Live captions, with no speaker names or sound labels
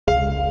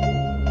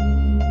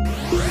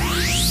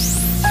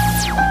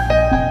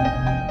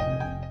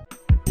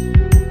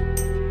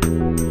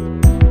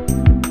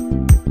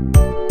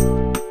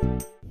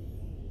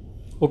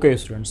Okay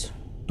students,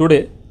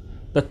 today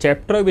the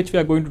chapter which we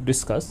are going to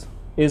discuss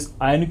is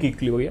Ionic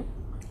Equilibrium.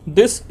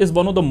 This is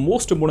one of the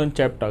most important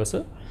chapters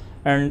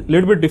and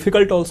little bit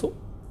difficult also,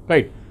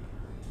 right?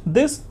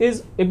 This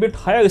is a bit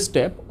higher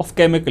step of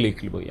chemical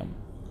equilibrium.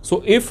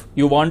 So if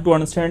you want to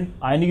understand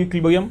Ionic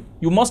Equilibrium,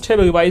 you must have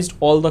revised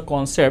all the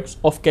concepts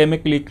of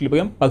chemical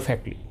equilibrium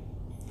perfectly.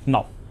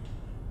 Now,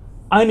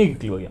 Ionic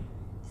Equilibrium.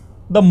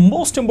 The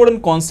most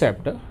important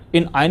concept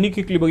in Ionic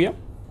Equilibrium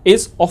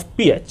is of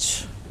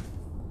pH.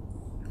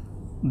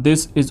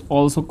 This is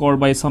also called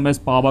by some as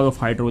power of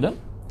hydrogen,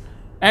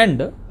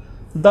 and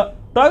the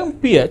term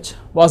pH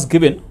was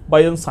given by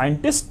a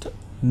scientist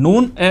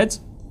known as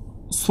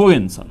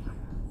Sorensen.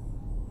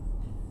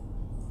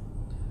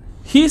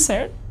 He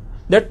said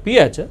that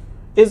pH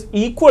is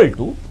equal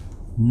to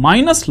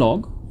minus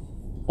log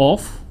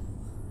of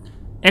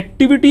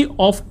activity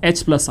of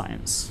H plus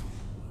ions.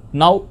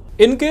 Now,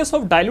 in case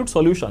of dilute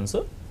solutions,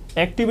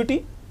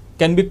 activity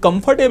can be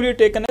comfortably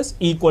taken as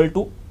equal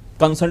to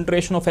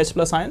concentration of H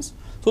plus ions.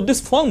 So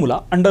this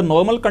formula under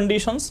normal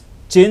conditions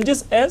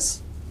changes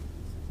as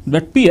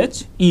that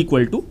pH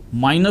equal to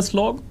minus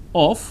log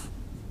of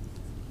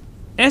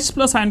H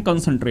plus ion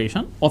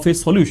concentration of a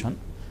solution.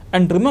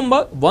 And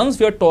remember, once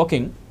we are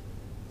talking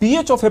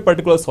pH of a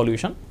particular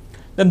solution,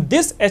 then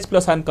this H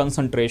plus ion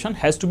concentration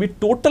has to be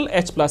total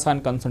H plus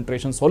ion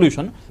concentration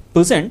solution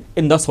present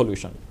in the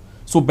solution.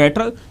 So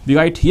better we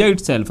write here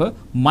itself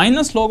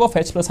minus log of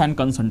H plus ion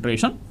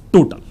concentration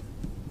total,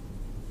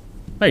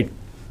 right?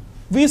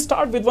 We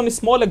start with one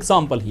small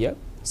example here.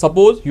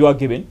 Suppose you are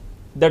given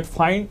that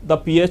find the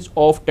pH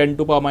of 10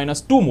 to power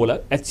minus 2 molar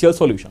HCl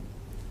solution.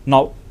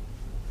 Now,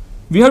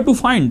 we have to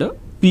find the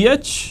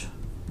pH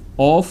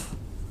of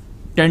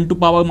 10 to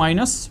power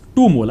minus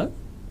 2 molar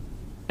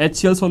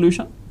HCl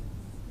solution.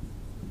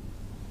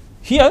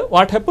 Here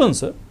what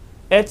happens,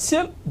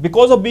 HCl,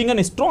 because of being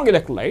a strong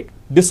electrolyte,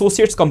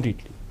 dissociates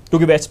completely to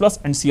give H plus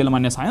and Cl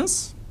minus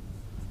ions.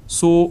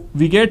 So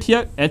we get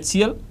here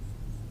HCl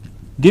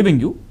giving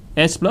you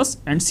H plus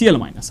and Cl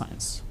minus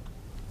ions.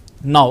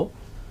 Now,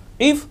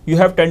 if you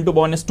have 10 to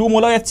power minus 2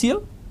 molar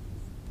HCl,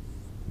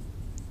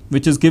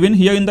 which is given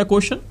here in the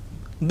question,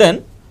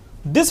 then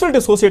this will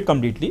dissociate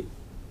completely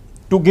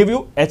to give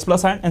you H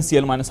plus ion and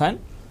Cl minus ion.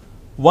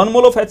 1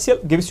 mole of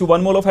HCl gives you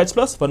 1 mole of H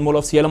plus, 1 mole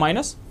of Cl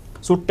minus.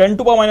 So 10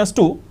 to power minus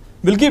 2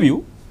 will give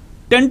you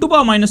 10 to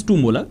power minus 2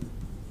 molar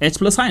H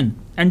plus ion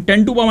and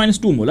 10 to power minus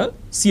 2 molar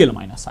Cl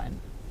minus ion.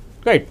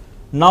 Right.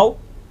 Now,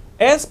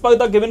 as per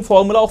the given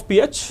formula of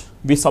pH,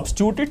 we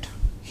substitute it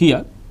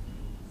here,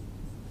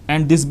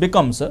 and this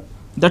becomes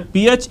that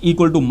pH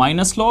equal to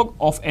minus log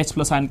of H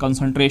plus ion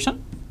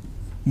concentration,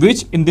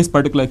 which in this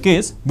particular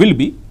case will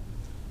be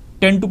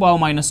 10 to power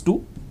minus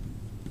 2.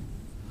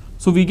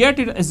 So we get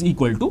it as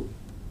equal to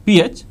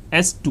pH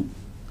as 2.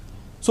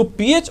 So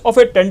pH of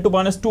a 10 to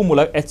power minus 2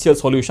 molar HCl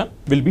solution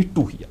will be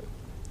 2 here.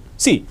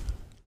 See,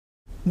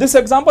 this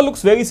example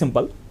looks very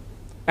simple,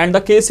 and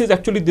the case is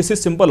actually this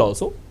is simple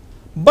also,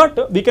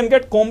 but we can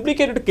get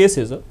complicated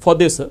cases for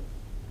this,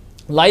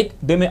 like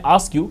they may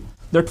ask you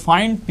that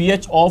find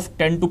pH of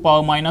 10 to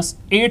power minus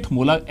 8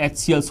 molar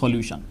HCl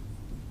solution.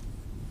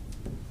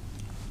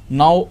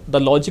 Now the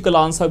logical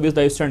answer which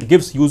the student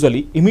gives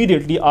usually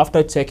immediately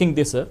after checking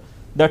this,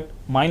 that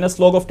minus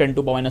log of 10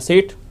 to power minus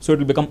 8, so it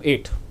will become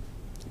 8.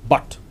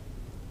 But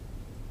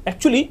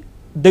actually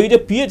there is a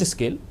pH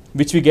scale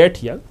which we get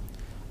here,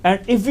 and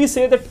if we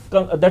say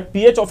that that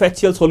pH of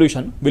HCl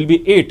solution will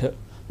be 8,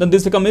 then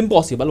this becomes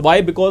impossible.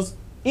 Why? Because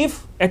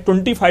if at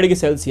 25 degrees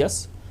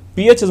Celsius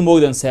pH is more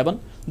than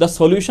 7, the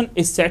solution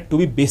is said to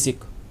be basic.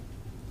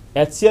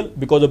 HCl,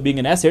 because of being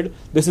an acid,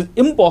 this is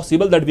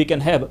impossible that we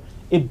can have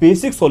a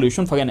basic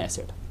solution for an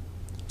acid.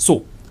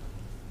 So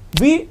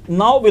we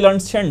now will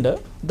understand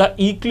the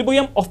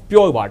equilibrium of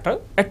pure water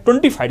at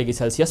 25 degrees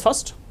Celsius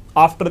first.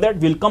 After that,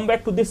 we will come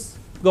back to this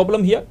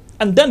problem here,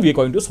 and then we are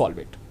going to solve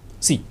it.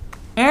 See,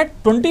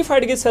 at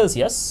 25 degrees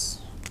Celsius,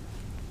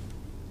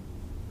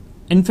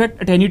 in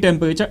fact at any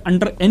temperature,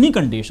 under any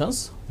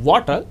conditions,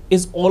 water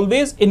is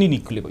always in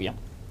equilibrium,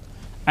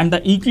 and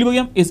the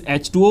equilibrium is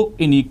H2O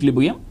in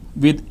equilibrium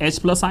with H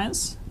plus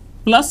ions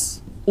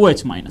plus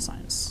OH minus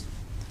ions.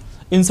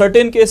 In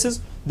certain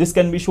cases, this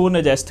can be shown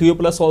as H3O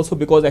plus also,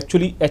 because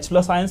actually H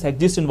plus ions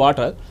exist in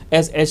water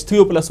as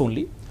H3O plus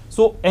only.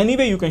 So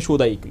anyway you can show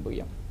the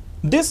equilibrium.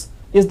 This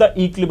is the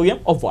equilibrium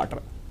of water.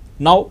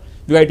 Now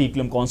we write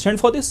equilibrium constant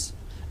for this,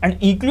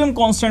 and equilibrium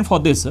constant for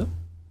this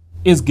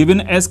is given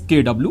as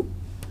Kw,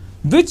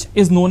 which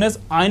is known as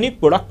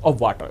ionic product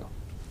of water.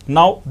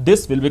 Now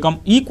this will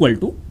become equal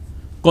to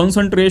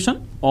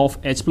concentration of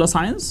H plus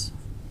ions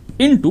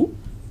into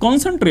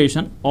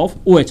concentration of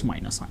OH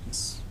minus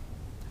ions.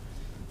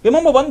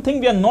 Remember one thing,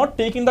 we are not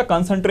taking the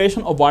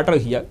concentration of water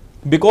here,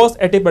 because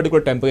at a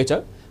particular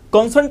temperature,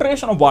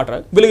 concentration of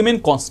water will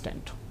remain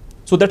constant.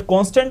 So that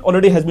constant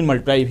already has been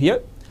multiplied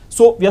here.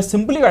 So we are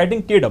simply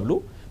writing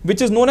Kw,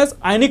 which is known as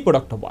ionic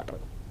product of water.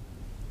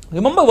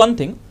 Remember one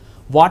thing,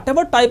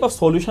 whatever type of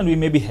solution we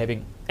may be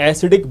having,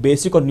 acidic,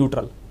 basic or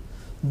neutral,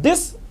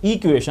 this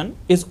equation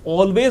is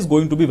always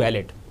going to be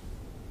valid.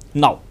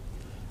 Now,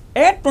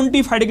 at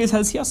 25 degrees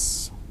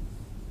Celsius,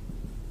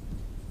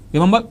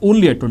 remember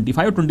only at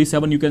 25 or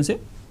 27 you can say,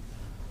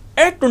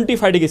 at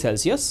 25 degrees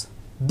Celsius,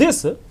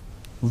 this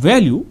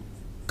value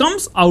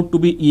comes out to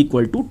be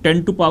equal to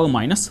 10 to power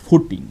minus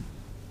 14.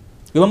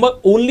 Remember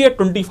only at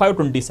 25 or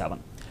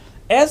 27.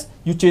 As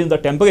you change the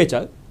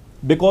temperature,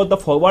 because the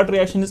forward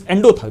reaction is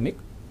endothermic,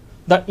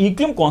 the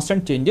equilibrium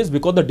constant changes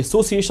because the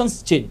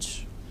dissociations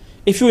change.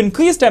 If you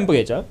increase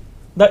temperature,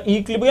 the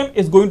equilibrium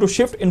is going to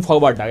shift in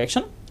forward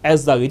direction.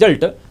 As the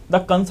result, the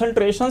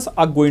concentrations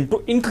are going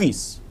to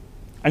increase.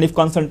 And if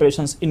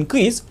concentrations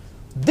increase,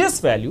 this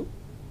value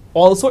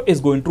also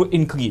is going to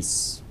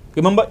increase.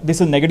 Remember,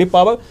 this is negative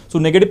power, so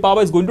negative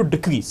power is going to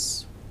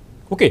decrease.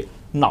 Okay,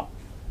 now,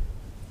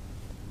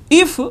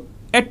 if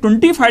at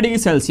 25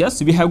 degrees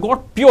Celsius we have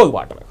got pure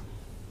water,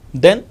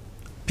 then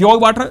pure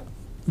water,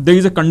 there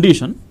is a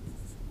condition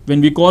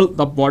when we call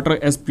the water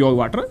as pure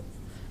water,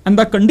 and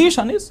the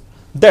condition is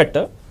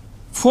that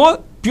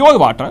for pure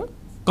water,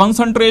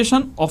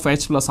 concentration of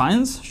H plus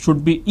ions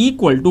should be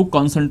equal to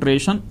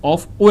concentration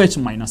of OH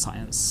minus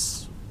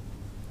ions.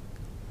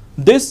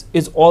 This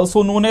is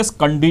also known as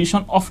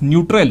condition of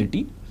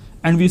neutrality,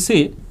 and we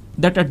say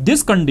that at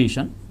this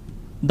condition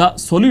the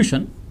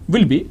solution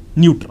will be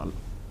neutral.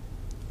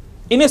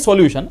 In a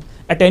solution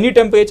at any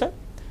temperature,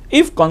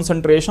 if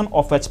concentration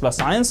of H plus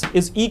ions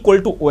is equal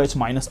to OH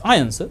minus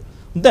ions,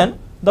 then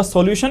the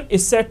solution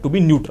is said to be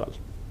neutral.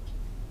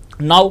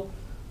 Now,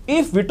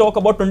 if we talk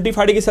about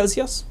 25 degrees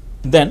Celsius,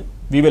 then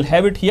we will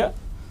have it here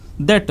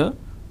that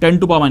 10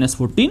 to power minus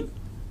 14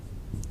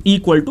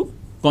 equal to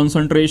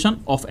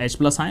concentration of H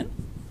plus ion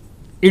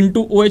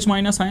into OH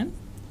minus ion.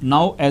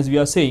 Now, as we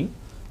are saying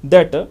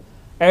that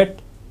at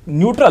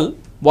neutral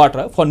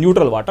water, for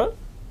neutral water,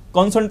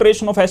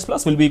 concentration of H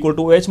plus will be equal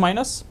to OH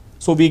minus.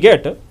 So, we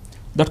get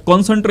that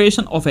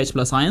concentration of H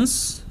plus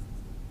ions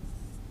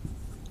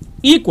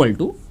equal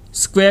to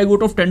square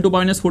root of 10 to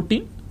power minus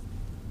 14.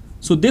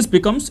 So, this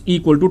becomes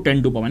equal to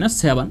 10 to power minus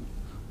 7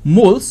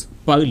 moles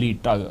per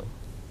liter.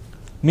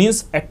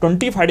 Means at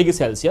 25 degrees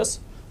Celsius,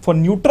 for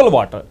neutral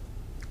water,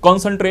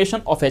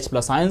 concentration of H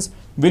plus ions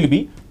will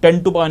be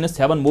 10 to power minus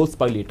 7 moles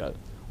per liter.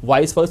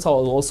 Vice versa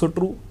also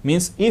true.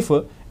 Means if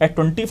at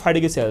 25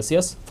 degrees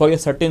Celsius for a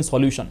certain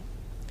solution,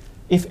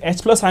 if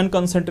H plus ion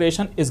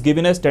concentration is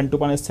given as 10 to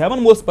power minus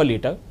 7 moles per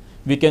liter,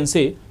 we can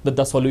say that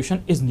the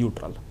solution is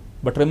neutral.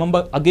 But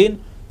remember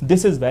again,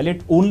 this is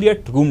valid only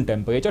at room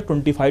temperature,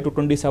 25 to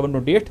 27,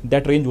 28,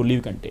 that range only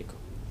you can take.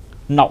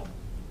 Now,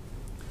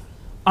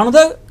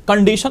 another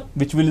condition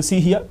which we will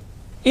see here,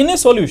 in a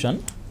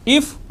solution,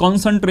 if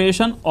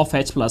concentration of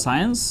H plus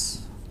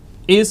ions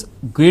is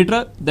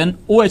greater than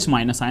OH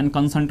minus ion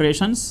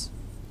concentrations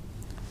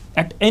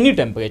at any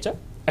temperature,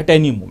 at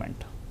any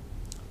moment.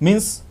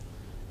 Means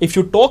if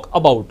you talk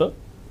about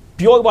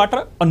pure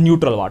water or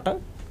neutral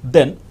water,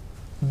 then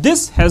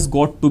this has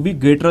got to be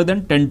greater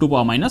than 10 to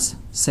power minus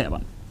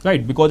 7,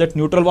 right? Because at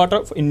neutral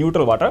water, in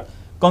neutral water,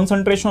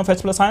 concentration of H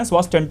plus ions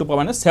was 10 to power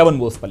minus 7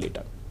 moles per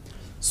liter.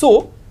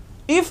 So,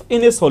 if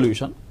in a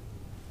solution,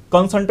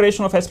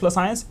 concentration of H plus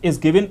ions is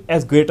given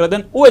as greater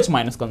than OH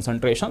minus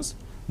concentrations,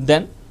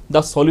 then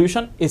the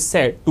solution is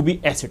said to be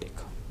acidic.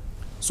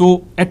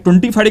 So, at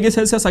 25 degrees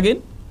Celsius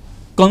again,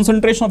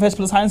 concentration of H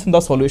plus ions in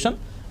the solution,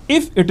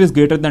 if it is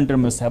greater than 10 to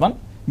minus 7,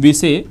 we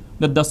say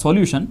that the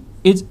solution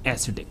is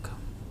acidic.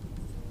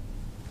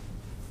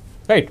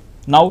 Right.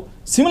 Now,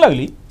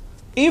 similarly,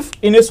 if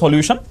in a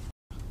solution,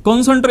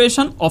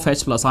 concentration of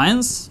H plus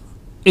ions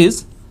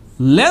is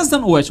less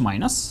than OH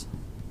minus,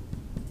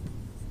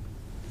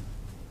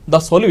 the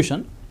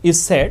solution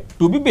is said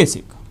to be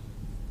basic.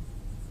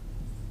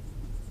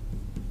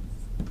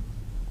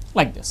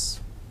 Like this.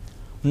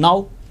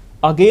 Now,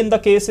 again the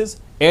case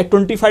is at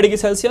 25 degrees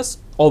Celsius,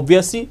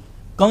 obviously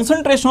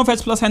concentration of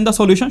H plus ion in the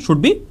solution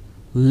should be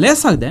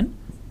lesser than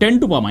 10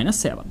 to power minus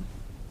 7.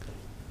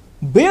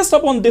 Based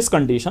upon this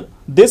condition,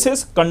 this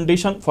is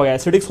condition for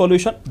acidic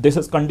solution, this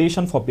is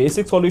condition for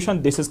basic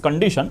solution, this is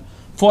condition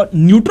for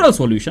neutral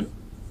solution.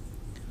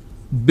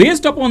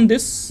 Based upon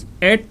this,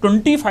 at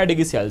 25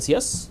 degrees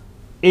Celsius,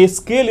 a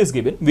scale is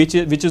given which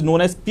is known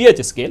as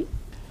pH scale,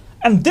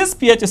 and this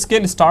pH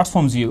scale starts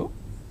from 0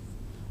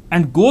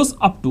 and goes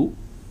up to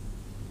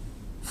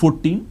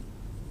 14.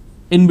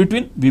 In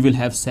between we will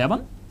have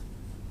 7.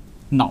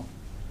 Now,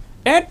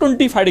 at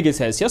 25 degrees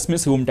Celsius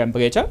means room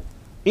temperature,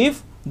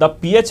 if the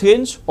pH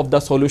range of the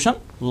solution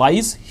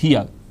lies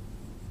here,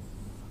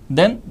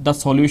 then the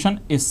solution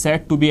is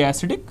said to be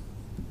acidic.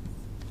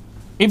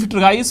 If it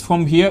lies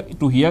from here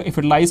to here, if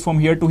it lies from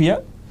here to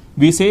here,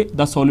 we say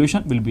the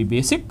solution will be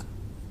basic.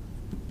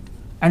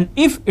 And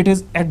if it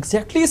is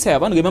exactly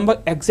 7,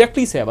 remember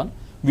exactly 7,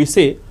 we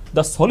say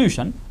the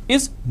solution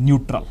is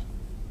neutral.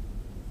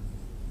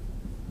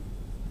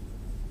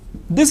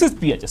 This is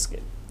pH scale.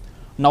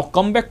 Now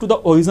come back to the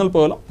original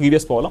problem,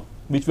 previous problem,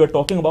 which we are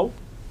talking about.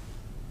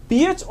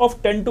 pH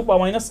of 10 to power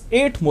minus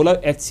 8 molar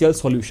HCl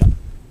solution.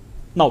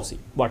 Now see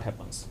what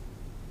happens.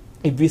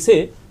 If we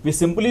say, we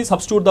simply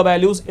substitute the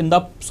values in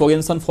the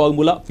Sorensen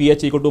formula,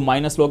 pH equal to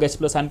minus log H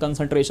plus ion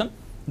concentration,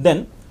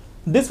 then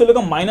this will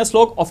become minus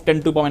log of 10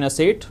 to the power minus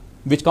 8,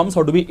 which comes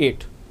out to be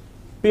 8.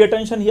 Pay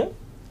attention here.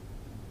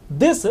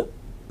 This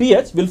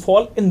pH will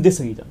fall in this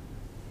region,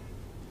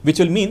 which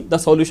will mean the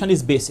solution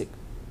is basic.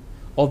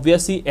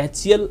 Obviously,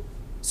 HCl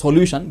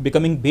solution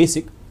becoming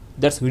basic,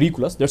 that's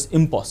ridiculous, that's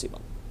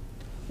impossible.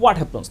 What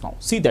happens now?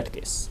 See that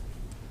case.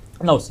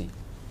 Now see,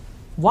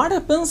 what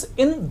happens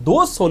in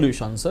those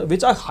solutions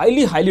which are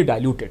highly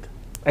diluted.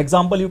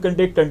 Example, you can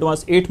take 10 to the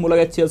minus 8 molar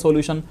HCl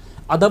solution.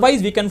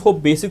 Otherwise, we can for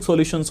basic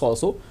solutions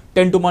also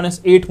 10 to the minus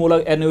 8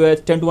 molar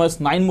NaOH, 10 to the minus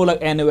 9 molar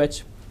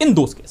NaOH in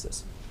those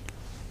cases.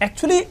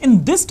 Actually,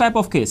 in this type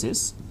of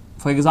cases,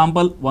 for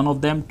example, one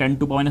of them 10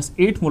 to the minus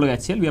 8 molar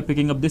HCl, we are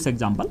picking up this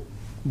example.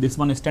 This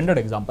one is standard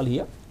example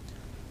here.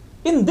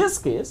 In this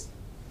case,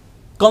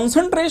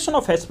 concentration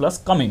of H plus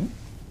coming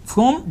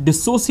from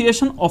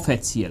dissociation of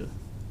HCl.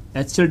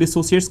 HCl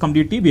dissociates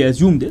completely, we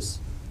assume this,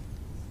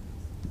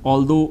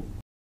 although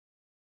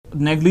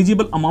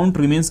negligible amount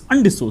remains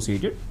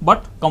undissociated,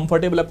 but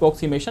comfortable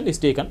approximation is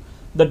taken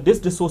that this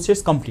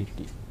dissociates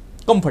completely,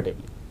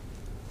 comfortably.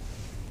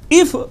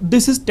 If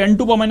this is 10 to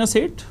the power minus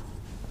 8,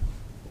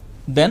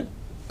 then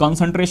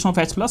concentration of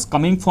H plus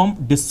coming from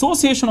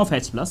dissociation of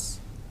H plus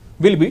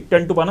will be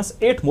 10 to the minus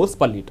 8 moles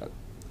per liter.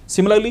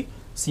 Similarly,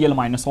 Cl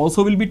minus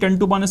also will be 10 to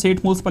the minus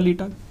 8 moles per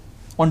liter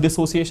on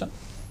dissociation.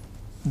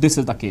 This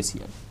is the case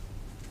here.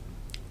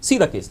 See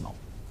the case now.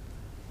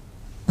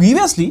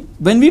 Previously,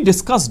 when we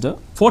discussed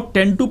for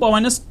 10 to the power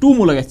minus 2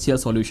 molar HCl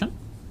solution,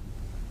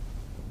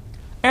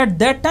 at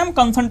that time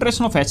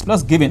concentration of H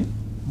plus given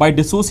by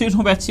dissociation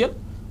of HCl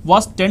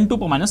was 10 to the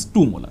power minus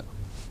 2 molar.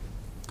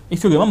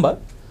 If you remember,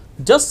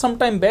 just some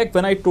time back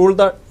when I told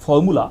the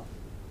formula,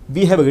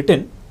 we have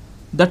written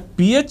that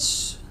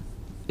pH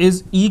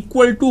is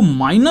equal to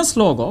minus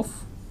log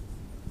of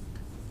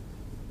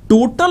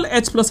total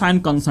H plus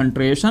ion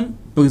concentration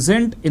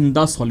present in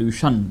the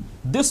solution.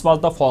 This was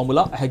the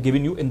formula I had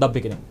given you in the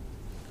beginning.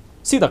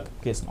 See the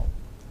case now.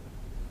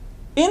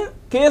 In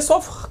case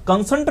of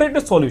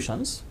concentrated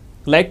solutions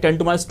like 10 to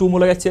the minus 2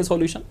 molar HCl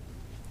solution,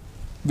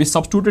 we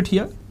substituted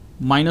here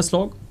minus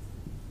log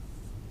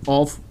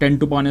of 10 to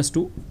the power minus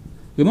 2.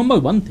 Remember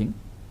one thing,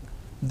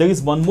 there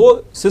is one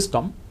more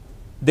system,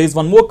 there is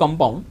one more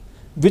compound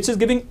which is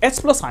giving H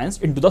plus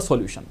ions into the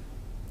solution,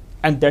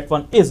 and that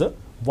one is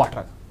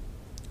water.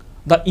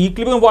 The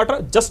equilibrium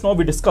water, just now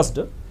we discussed.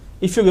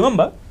 If you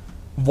remember,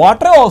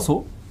 water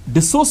also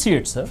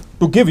dissociates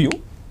to give you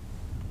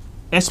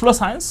H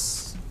plus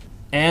ions.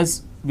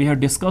 As we have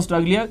discussed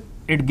earlier,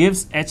 it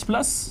gives H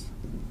plus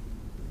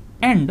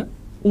and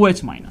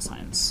OH minus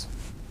ions.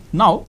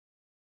 Now,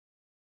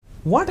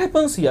 what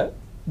happens here,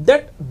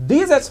 that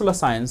these H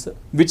plus ions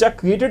which are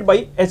created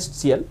by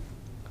HCl,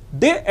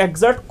 they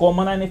exert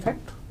common ion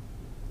effect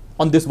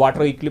on this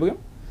water equilibrium,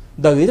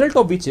 the result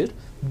of which is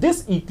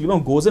this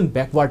equilibrium goes in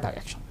backward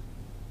direction.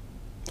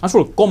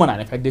 So, common ion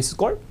effect this is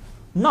called.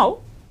 Now,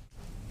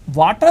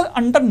 water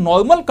under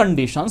normal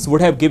conditions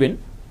would have given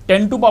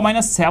 10 to the power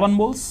minus 7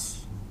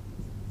 moles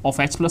of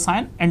H plus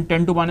ion and 10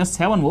 to the minus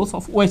 7 moles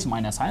of OH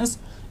minus ions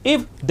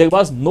if there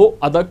was no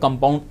other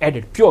compound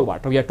added, pure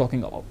water we are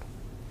talking about.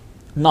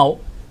 Now,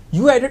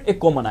 you added a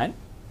common ion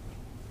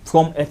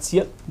from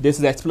HCl, this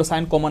is H plus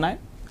ion common ion.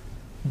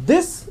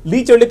 This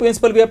Lee-Chudley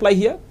principle we apply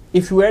here.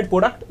 If you add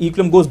product,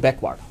 equilibrium goes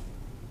backward.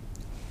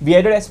 We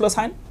added H plus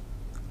ion,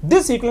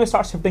 this equilibrium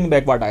starts shifting in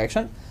backward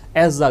direction.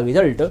 As a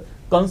result,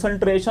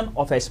 concentration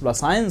of H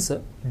plus ions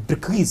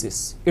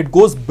decreases. It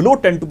goes below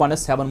 10 to the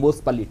minus 7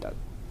 moles per liter.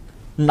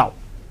 Now,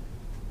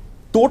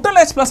 total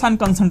H plus ion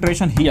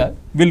concentration here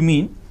will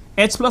mean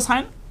H plus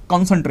ion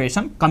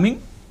concentration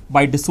coming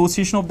by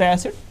dissociation of the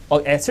acid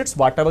or acids,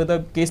 whatever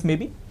the case may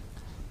be,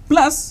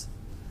 plus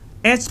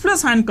H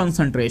plus ion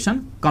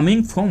concentration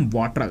coming from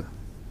water.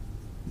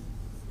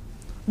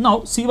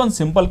 Now, see one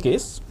simple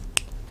case.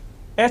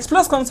 H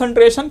plus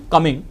concentration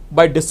coming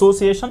by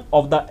dissociation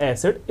of the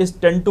acid is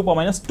 10 to the power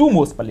minus 2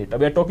 moles per liter.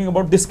 We are talking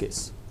about this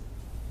case.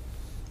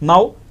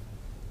 Now,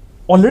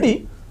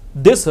 already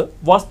this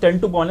was 10 to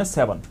the power minus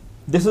 7.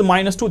 This is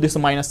minus 2, this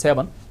is minus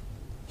 7.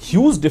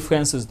 Huge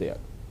difference is there.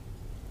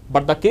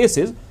 But the case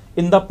is,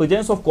 in the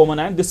presence of common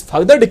ion, this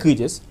further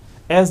decreases.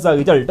 As a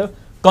result,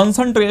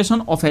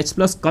 concentration of H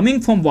plus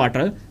coming from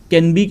water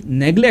can be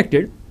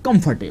neglected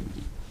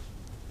comfortably.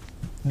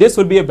 This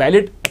will be a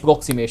valid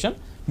approximation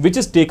which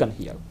is taken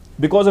here.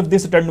 Because if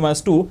this is 10 to the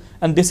minus 2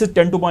 and this is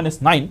 10 to the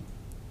minus 9,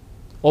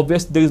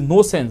 obviously there is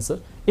no sense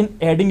in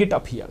adding it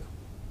up here.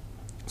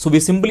 So we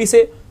simply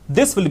say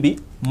this will be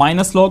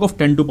minus log of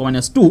 10 to the power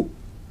minus 2.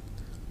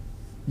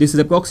 This is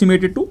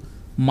approximated to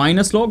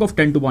minus log of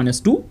 10 to the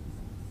minus 2.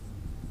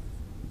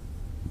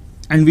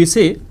 And we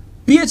say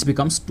pH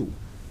becomes 2.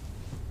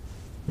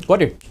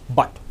 Got it?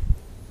 But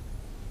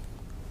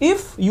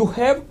if you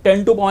have 10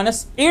 to the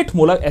minus 8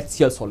 molar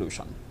HCl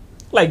solution,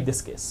 like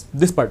this case,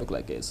 this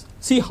particular case,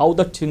 see how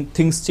the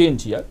things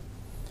change here.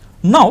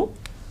 Now,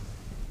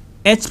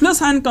 H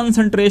plus ion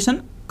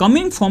concentration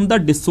coming from the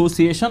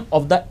dissociation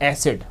of the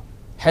acid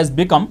has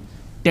become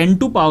 10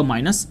 to the power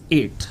minus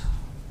 8.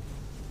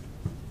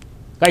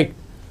 Right?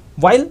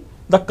 While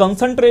the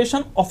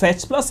concentration of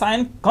H plus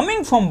ion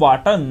coming from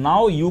water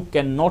now you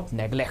cannot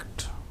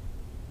neglect.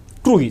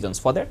 Two reasons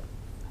for that.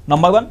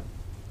 Number one,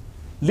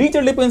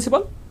 Lee-Chudley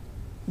principle.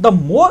 The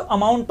more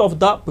amount of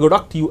the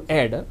product you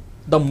add,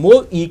 the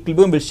more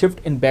equilibrium will shift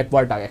in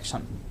backward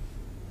direction.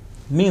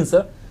 Means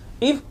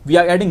if we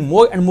are adding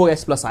more and more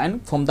H plus ion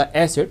from the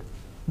acid,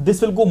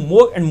 this will go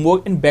more and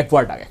more in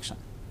backward direction.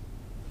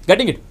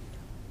 Getting it?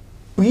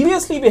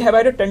 Previously we have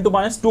added 10 to the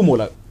minus 2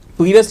 molar.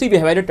 Previously we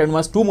have added 10 to the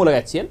minus 2 molar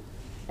HCl.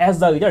 As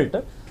the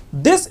result,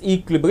 this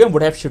equilibrium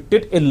would have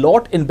shifted a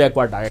lot in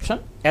backward direction.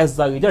 As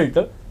the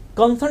result,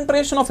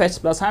 concentration of H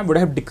plus ion would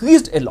have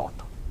decreased a lot.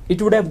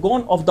 It would have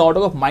gone of the order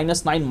of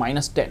minus 9,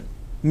 minus 10,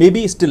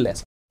 maybe still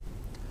less.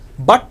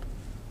 But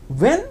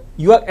when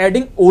you are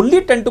adding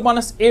only 10 to the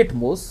minus 8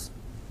 moles,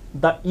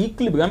 the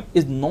equilibrium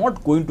is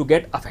not going to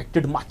get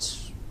affected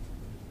much.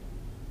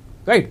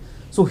 Right?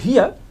 So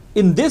here,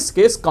 in this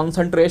case,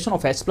 concentration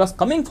of H plus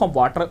coming from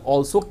water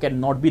also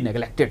cannot be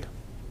neglected.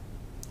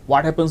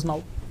 What happens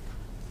now?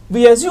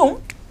 We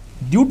assume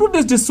due to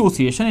this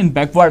dissociation in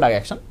backward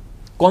direction,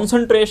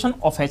 concentration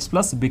of H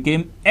plus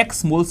became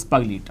X moles per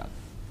liter.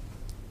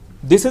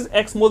 This is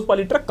X moles per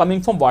liter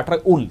coming from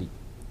water only.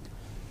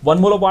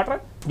 1 mole of water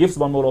gives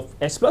 1 mole of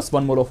H plus,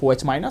 1 mole of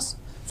OH minus.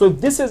 So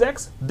if this is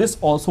X, this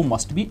also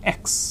must be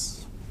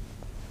X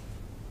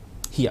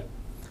here.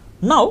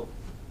 Now,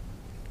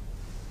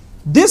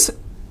 this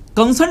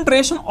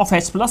concentration of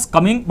H plus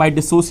coming by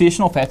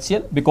dissociation of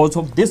HCl because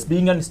of this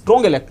being a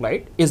strong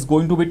electrolyte is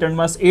going to be 10 to the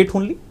minus 8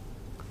 only.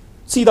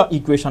 See the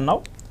equation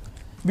now.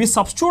 We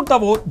substitute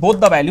both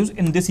the values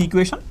in this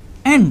equation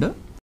and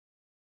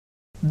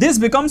this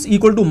becomes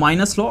equal to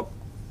minus log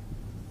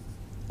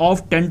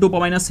of 10 to the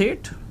power minus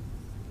 8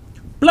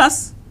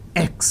 plus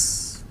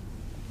X.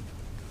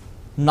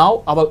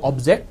 Now our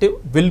objective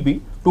will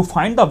be to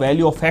find the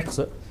value of X,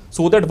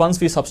 so that once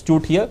we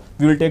substitute here,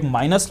 we will take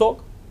minus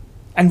log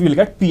and we will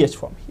get pH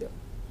from here.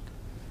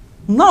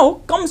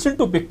 Now comes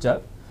into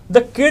picture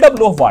the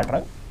Kw of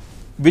water,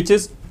 which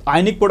is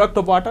ionic product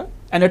of water,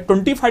 and at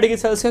 25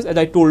 degrees Celsius, as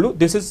I told you,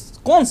 this is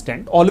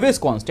constant, always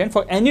constant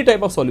for any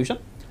type of solution.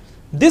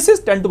 This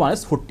is 10 to the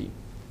minus 14.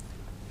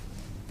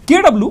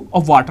 Kw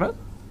of water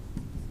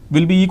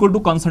will be equal to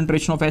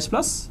concentration of H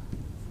plus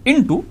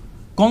into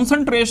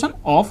concentration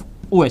of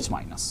OH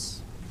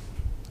minus.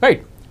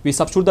 Right? We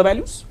substitute the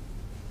values.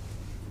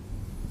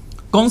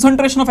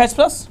 Concentration of H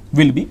plus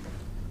will be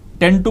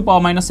 10 to the power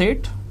minus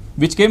 8,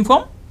 which came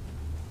from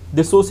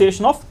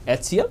dissociation of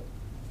HCl,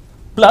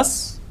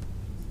 plus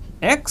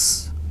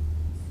X,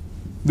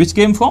 which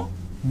came from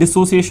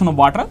dissociation of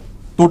water.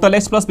 Total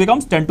H plus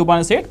becomes 10 to the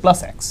minus 8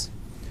 plus X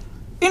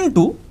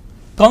into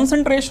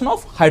concentration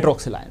of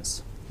hydroxyl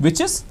ions, which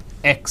is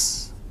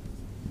X.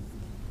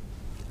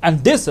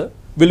 And this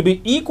will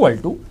be equal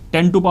to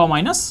 10 to the power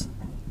minus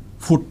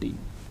 14.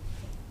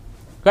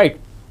 Right?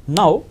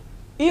 Now,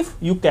 if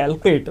you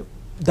calculate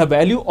the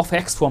value of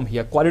X from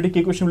here, quadratic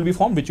equation will be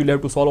formed, which you will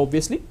have to solve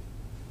obviously.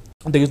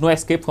 There is no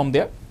escape from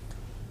there.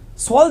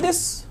 Solve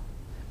this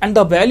and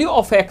the value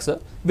of X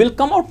will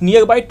come out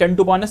nearby 10 to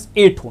the minus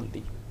 8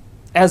 only.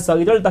 As a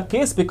result, the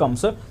case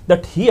becomes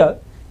that here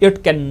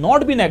it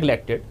cannot be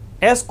neglected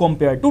as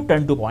compared to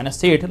 10 to the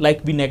minus 8,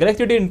 like we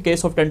neglected it in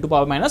case of 10 to the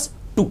power minus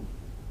 2.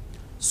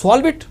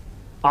 Solve it.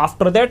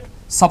 After that,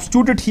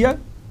 substitute it here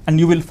and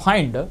you will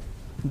find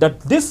that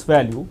this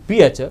value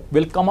pH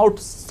will come out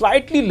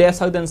slightly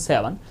lesser than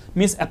 7,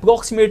 means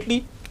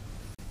approximately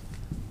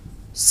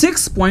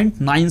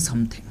 6.9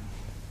 something.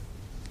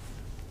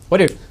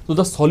 Alright, so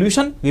the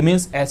solution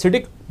remains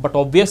acidic, but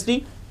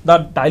obviously the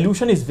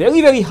dilution is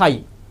very, very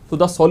high, so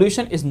the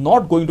solution is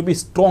not going to be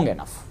strong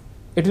enough.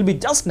 It will be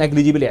just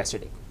negligibly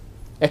acidic.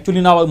 Actually,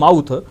 in our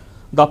mouth,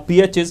 the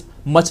pH is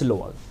much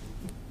lower.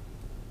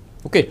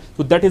 Okay,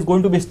 so that is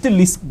going to be still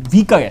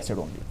weaker acid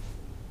only.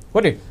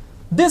 Alright,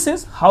 this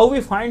is how we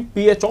find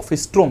pH of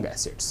strong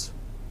acids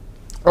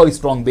or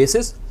strong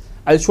bases.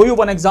 I'll show you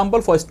one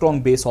example for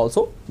strong base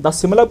also. The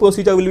similar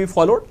procedure will be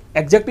followed,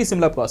 exactly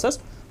similar process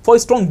for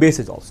strong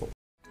bases also.